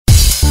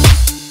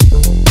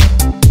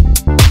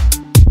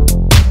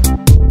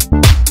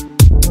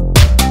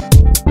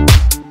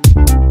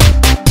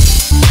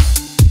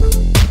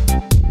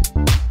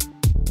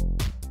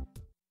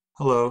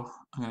Hello,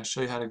 I'm going to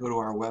show you how to go to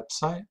our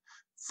website,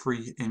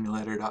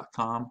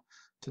 freeemulator.com,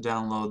 to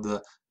download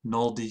the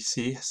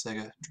nullDC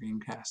Sega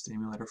Dreamcast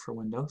emulator for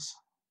Windows.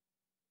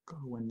 Go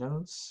to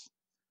Windows,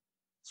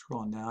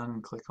 scrolling down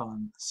and click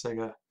on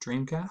Sega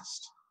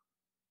Dreamcast.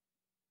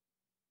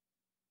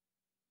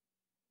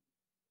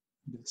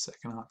 Do the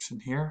second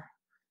option here,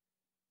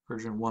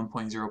 version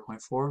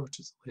 1.0.4, which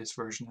is the latest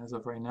version as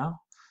of right now.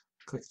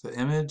 Click the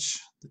image,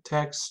 the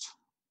text,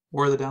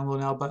 or the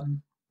download now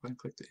button. Go ahead and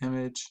click the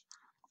image.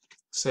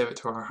 Save it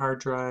to our hard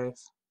drive.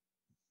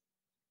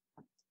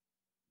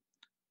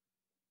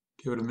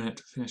 Give it a minute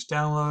to finish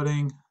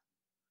downloading.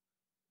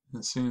 And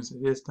as soon as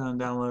it is done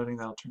downloading,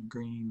 that'll turn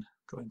green.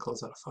 Go ahead and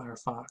close out of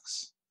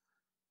Firefox.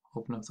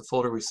 Open up the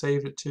folder we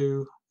saved it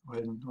to. Go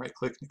ahead and right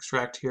click and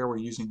extract here. We're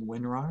using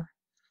WinRAR.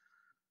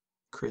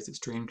 Create this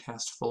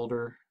Dreamcast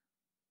folder.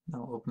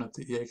 Now we'll open up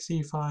the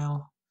exe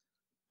file.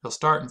 It'll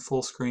start in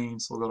full screen,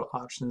 so we'll go to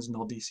Options,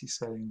 nullDC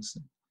settings,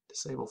 and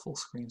disable full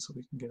screen so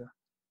we can get a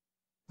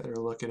better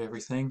look at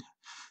everything.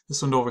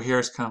 This one over here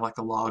is kind of like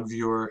a log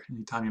viewer.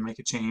 Anytime you make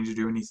a change or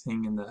do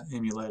anything in the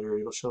emulator,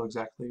 it'll show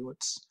exactly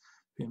what's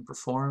being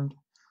performed.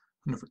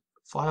 Under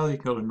File, you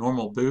can go to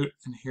Normal Boot,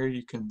 and here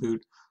you can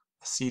boot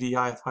a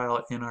CDI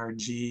file,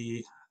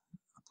 NRG,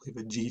 I believe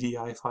a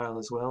GDI file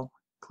as well.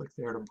 Click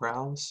there to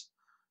browse.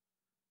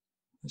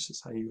 This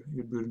is how you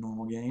boot a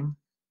normal game.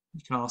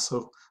 You can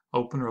also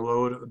open or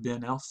load a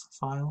binelf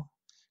file,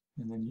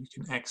 and then you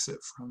can exit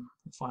from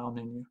the file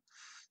menu.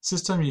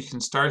 System, you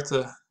can start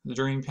the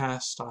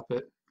Dreamcast, stop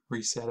it,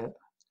 reset it.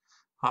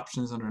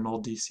 Options under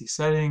nullDC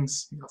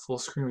settings, you got full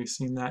screen, we've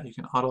seen that. You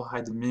can auto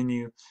hide the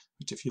menu,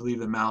 which if you leave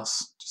the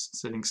mouse just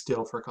sitting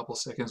still for a couple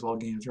seconds while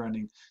game's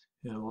running,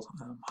 it'll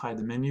hide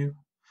the menu.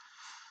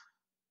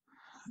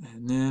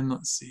 And then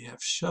let's see,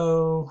 have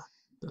show,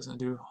 doesn't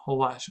do a whole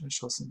lot, it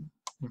shows some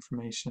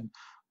information.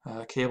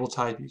 Cable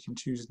type, you can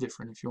choose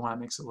different if you want,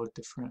 it makes it look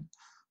different.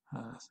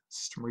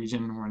 System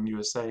region, we're in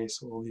USA,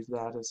 so we'll leave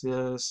that as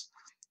is.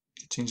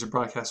 You can change the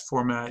broadcast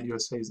format.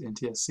 USA is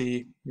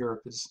NTSC,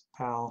 Europe is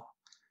PAL,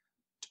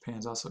 Japan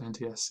is also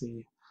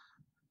NTSC.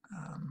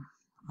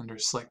 Under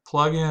select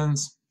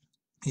plugins,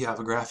 you have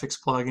a graphics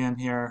plugin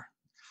here.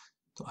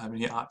 Don't have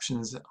any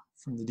options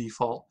from the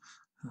default.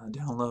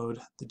 Download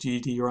the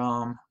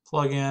GD-ROM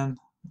plugin.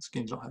 Once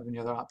again, you don't have any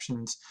other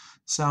options.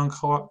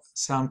 Soundcore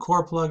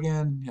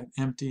plugin, you have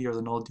empty or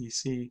the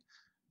nullDC.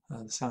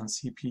 The sound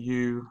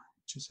CPU,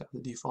 just have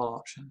the default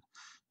option.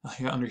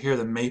 Under here,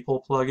 the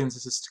Maple plugins,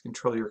 this is to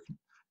control your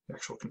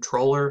actual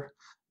controller.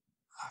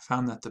 I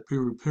found that the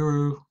Puru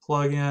Puru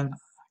plugin,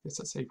 I guess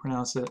that's how you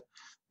pronounce it,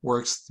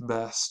 works the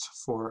best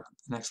for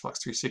an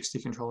Xbox 360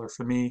 controller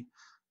for me.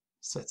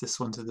 Set this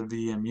one to the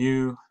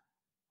VMU.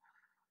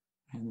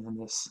 And then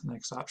this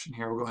next option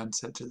here, we'll go ahead and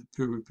set to the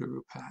Puru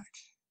Puru pack.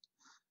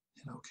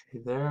 Hit OK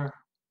there.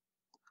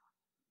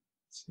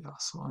 See,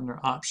 also under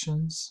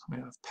options, we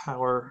have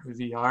Power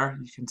VR.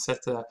 You can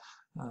set the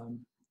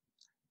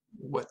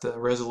what the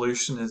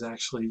resolution is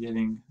actually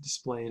getting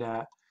displayed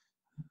at,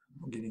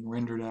 getting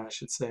rendered at, I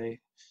should say.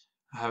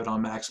 I have it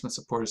on maximum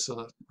support,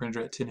 so render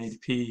at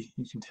 1080p.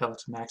 You can tell it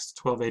to max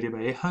 1280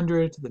 by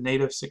 800, to the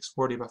native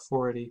 640 by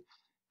 480,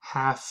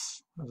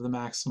 half of the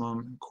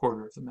maximum,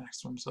 quarter of the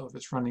maximum. So if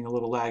it's running a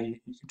little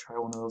laggy, you can try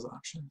one of those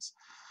options.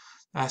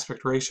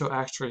 Aspect ratio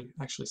actually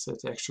set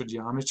to extra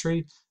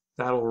geometry.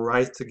 That'll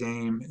write the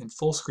game in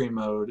full screen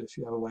mode. If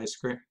you have a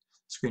widescreen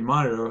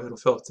monitor, it'll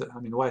fill up the,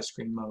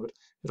 widescreen mode.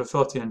 It'll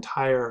fill up the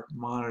entire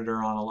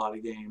monitor on a lot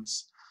of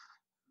games,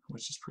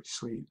 which is pretty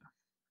sweet.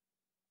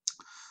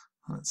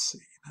 Let's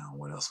see, now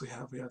what else we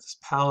have? We have this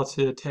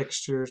paletted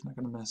textures. Not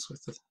going to mess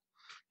with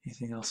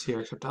anything else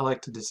here, except I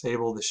like to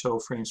disable the show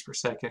frames per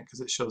second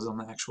because it shows on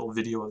the actual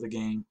video of the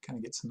game, kind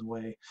of gets in the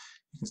way.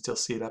 You can still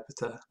see it up at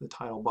the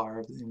title bar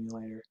of the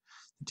emulator.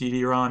 The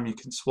DD-ROM, you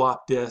can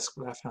swap disk,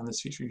 but I found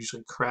this feature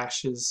usually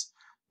crashes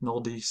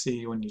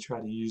nullDC when you try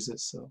to use it,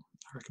 so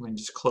I recommend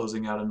just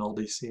closing out a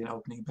nullDC and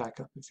opening it back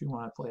up if you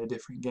want to play a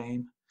different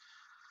game.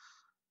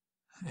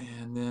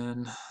 And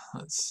then,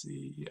 let's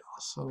see,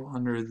 also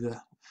under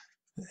the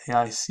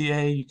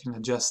AICA, you can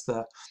adjust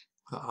the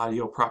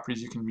audio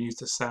properties. You can mute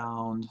the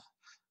sound.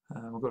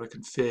 We'll go to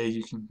config.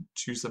 You can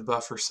choose the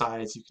buffer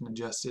size. You can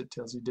adjust it. It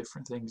tells you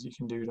different things you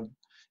can do to,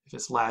 if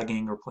it's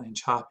lagging or playing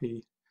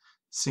choppy.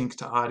 Sync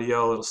to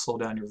audio. It'll slow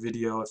down your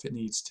video if it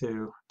needs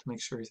to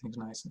make sure everything's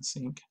nice and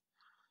sync.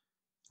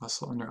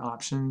 Also under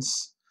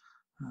options,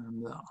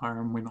 the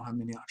ARM, we don't have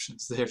many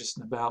options there, just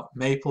an about.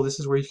 Maple, this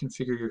is where you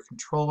configure your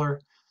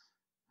controller.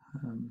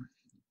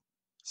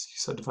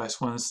 So device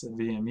 1 is the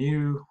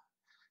VMU.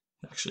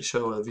 Actually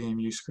show a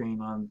VMU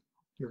screen on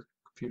your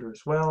computer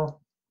as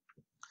well.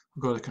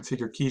 We'll go to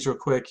configure keys real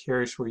quick.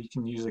 Here's where you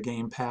can use a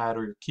gamepad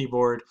or your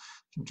keyboard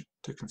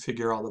to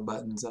configure all the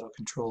buttons that'll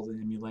control the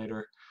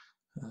emulator,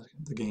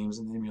 the games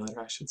in the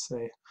emulator, I should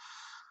say.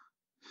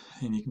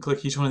 And you can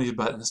click each one of these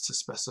buttons to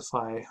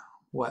specify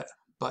what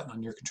button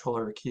on your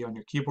controller or key on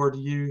your keyboard to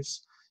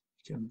use.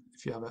 You can,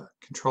 if you have a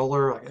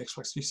controller like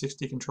Xbox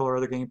 360 controller or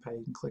the gamepad,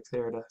 you can click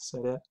there to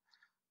set it.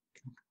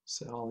 You can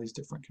set all these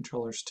different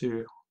controllers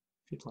too.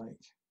 if you'd like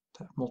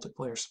to have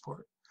multiplayer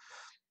support.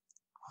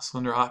 Also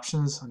under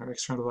options, under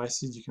external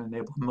devices, you can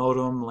enable a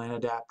modem, LAN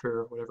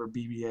adapter, whatever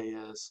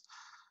BBA is.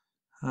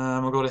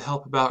 We'll go to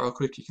help about real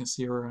quick. You can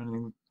see we're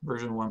running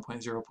version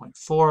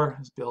 1.0.4.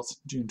 It's built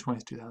June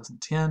 20th,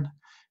 2010. And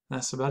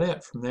that's about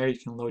it. From there you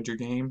can load your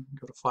game,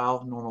 go to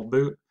File, Normal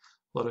Boot,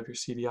 load up your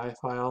CDI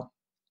file,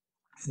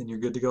 and then you're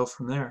good to go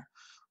from there.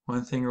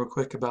 One thing real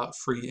quick about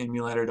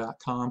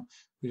freeemulator.com,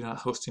 we do not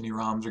host any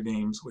ROMs or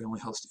games, we only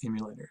host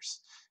emulators.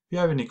 If you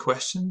have any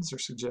questions or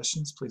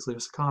suggestions, please leave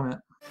us a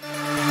comment.